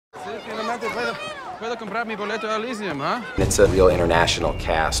Finalmente puedo comprar mi boleto a Elysium, huh? It's a real international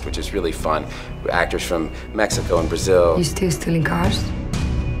cast, which is really fun. Actors from Mexico and Brazil. You still stealing cars?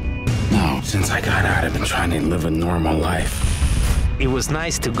 No, since I got out, I've been trying to live a normal life. It was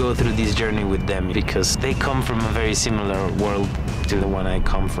nice to go through this journey with them because they come from a very similar world to the one I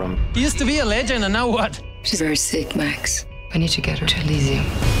come from. You used to be a legend, and now what? She's very sick, Max. I need to get her to Elysium.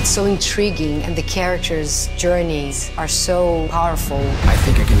 It's so intriguing, and the characters' journeys are so powerful. I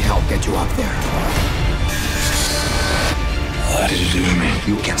think I can help get you up there. What did you do to me?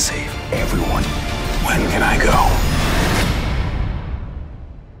 You can save everyone. When can I go?